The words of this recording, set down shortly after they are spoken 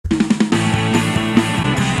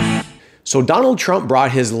So Donald Trump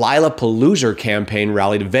brought his Lollapalooza campaign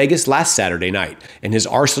rally to Vegas last Saturday night, and his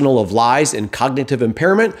arsenal of lies and cognitive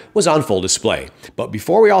impairment was on full display. But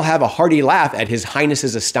before we all have a hearty laugh at His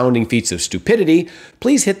Highness's astounding feats of stupidity,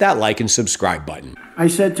 please hit that like and subscribe button. I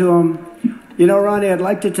said to him, you know, Ronnie, I'd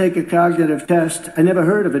like to take a cognitive test. I never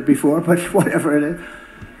heard of it before, but whatever it is.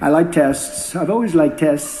 I like tests. I've always liked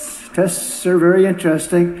tests. Tests are very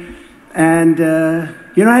interesting. And,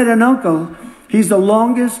 you know, I had an uncle. He's the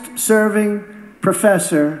longest serving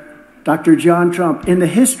professor, Dr. John Trump, in the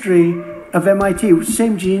history of MIT.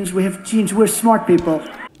 Same genes. We have genes. We're smart people.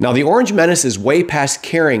 Now, the Orange Menace is way past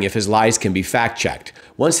caring if his lies can be fact-checked.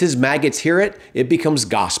 Once his maggots hear it, it becomes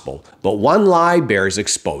gospel. But one lie bears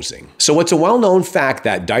exposing. So it's a well-known fact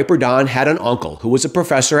that Diaper Don had an uncle who was a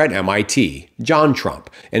professor at MIT, John Trump,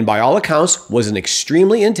 and by all accounts was an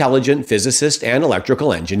extremely intelligent physicist and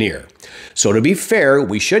electrical engineer. So to be fair,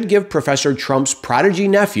 we should give Professor Trump's prodigy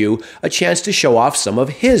nephew a chance to show off some of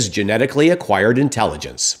his genetically acquired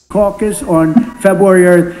intelligence. Caucus on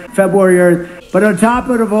February 3rd. But on top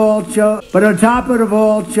of it all,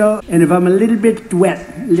 Joe, and if I'm a little bit wet,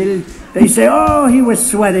 they say, oh, he was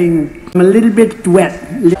sweating. I'm a little bit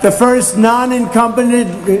wet. The first non-incumbent,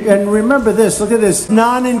 and remember this, look at this,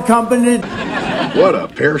 non-incumbent. What a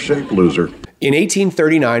pear-shaped loser. In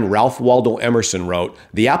 1839, Ralph Waldo Emerson wrote,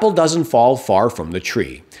 "The apple doesn't fall far from the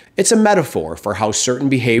tree." It's a metaphor for how certain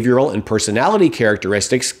behavioral and personality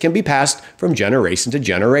characteristics can be passed from generation to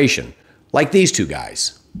generation, like these two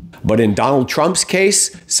guys. But in Donald Trump's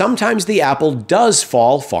case, sometimes the apple does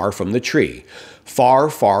fall far from the tree. Far,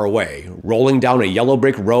 far away, rolling down a yellow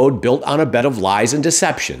brick road built on a bed of lies and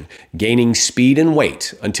deception, gaining speed and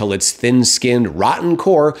weight until its thin-skinned, rotten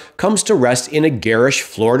core comes to rest in a garish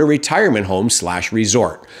Florida retirement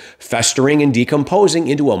home/resort, festering and decomposing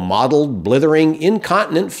into a mottled, blithering,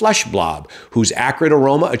 incontinent flesh blob whose acrid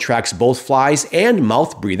aroma attracts both flies and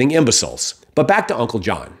mouth-breathing imbeciles. But back to Uncle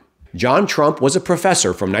John. John Trump was a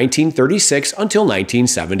professor from 1936 until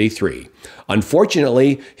 1973.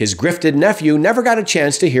 Unfortunately, his grifted nephew never got a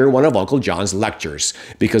chance to hear one of Uncle John's lectures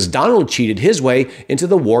because Donald cheated his way into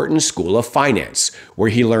the Wharton School of Finance, where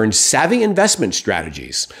he learned savvy investment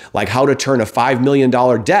strategies, like how to turn a $5 million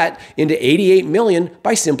debt into $88 million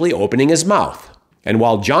by simply opening his mouth. And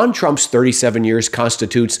while John Trump's 37 years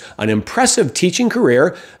constitutes an impressive teaching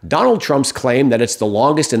career, Donald Trump's claim that it's the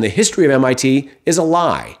longest in the history of MIT is a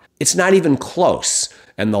lie. It's not even close,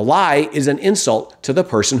 and the lie is an insult to the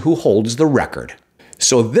person who holds the record.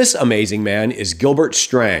 So this amazing man is Gilbert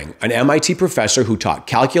Strang, an MIT professor who taught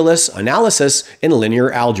calculus, analysis, and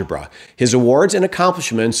linear algebra. His awards and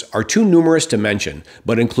accomplishments are too numerous to mention,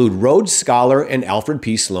 but include Rhodes Scholar and Alfred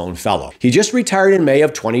P. Sloan Fellow. He just retired in May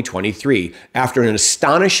of 2023 after an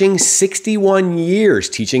astonishing 61 years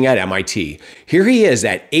teaching at MIT. Here he is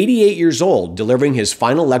at 88 years old delivering his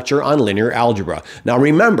final lecture on linear algebra. Now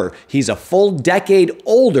remember, he's a full decade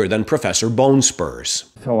older than Professor Bone Spurs.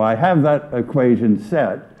 So I have that equation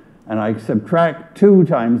set, and I subtract 2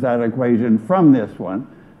 times that equation from this one.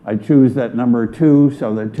 I choose that number 2,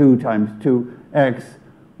 so that 2 times 2x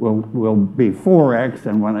will be 4x,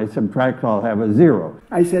 and when I subtract, I'll have a 0.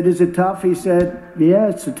 I said, is it tough? He said, yeah,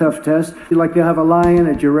 it's a tough test. You like to have a lion,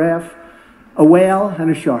 a giraffe, a whale,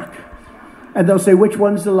 and a shark. And they'll say, which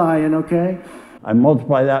one's the lion, okay? I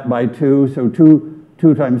multiply that by 2, so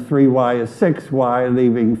 2 times 3y is 6y,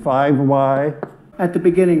 leaving 5y. At the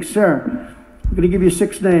beginning, sir, I'm going to give you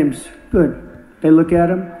 6 names. Good. They look at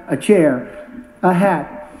them. A chair, a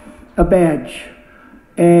hat, a badge,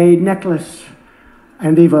 a necklace,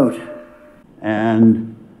 and they vote.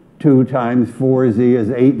 And 2 times 4z is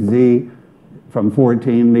 8z, from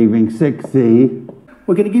 14 leaving 6z.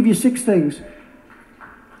 We're going to give you 6 things.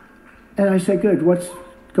 And I say, good, what's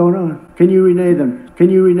going on? Can you rename them?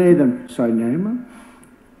 Can you rename them? So I name them.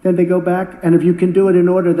 Then they go back, and if you can do it in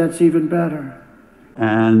order, that's even better.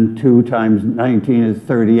 And 2 times 19 is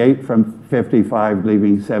 38 from 55,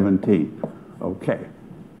 leaving 17. Okay.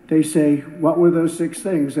 They say, what were those 6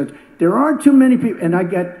 things? That there aren't too many people, and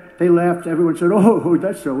they laughed, everyone said, oh,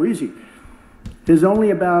 that's so easy. There's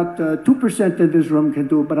only about 2% in this room can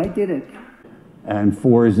do it, but I did it. And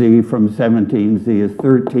 4z from 17z is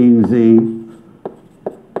 13z,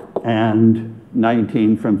 and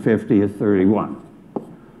 19 from 50 is 31.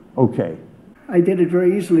 Okay. I did it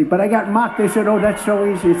very easily, but I got mocked. They said, oh, that's so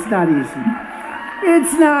easy. It's not easy.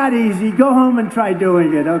 It's not easy. Go home and try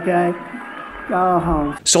doing it, okay? Go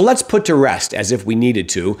home. So let's put to rest, as if we needed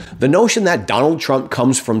to, the notion that Donald Trump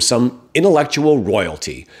comes from some intellectual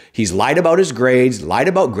royalty. He's lied about his grades, lied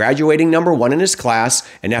about graduating #1 in his class,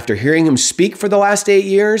 and after hearing him speak for the last 8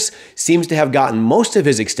 years, seems to have gotten most of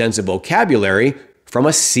his extensive vocabulary from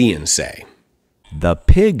a See and Say. The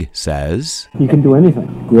Pig says, You can do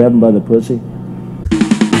anything. Grab him by the pussy,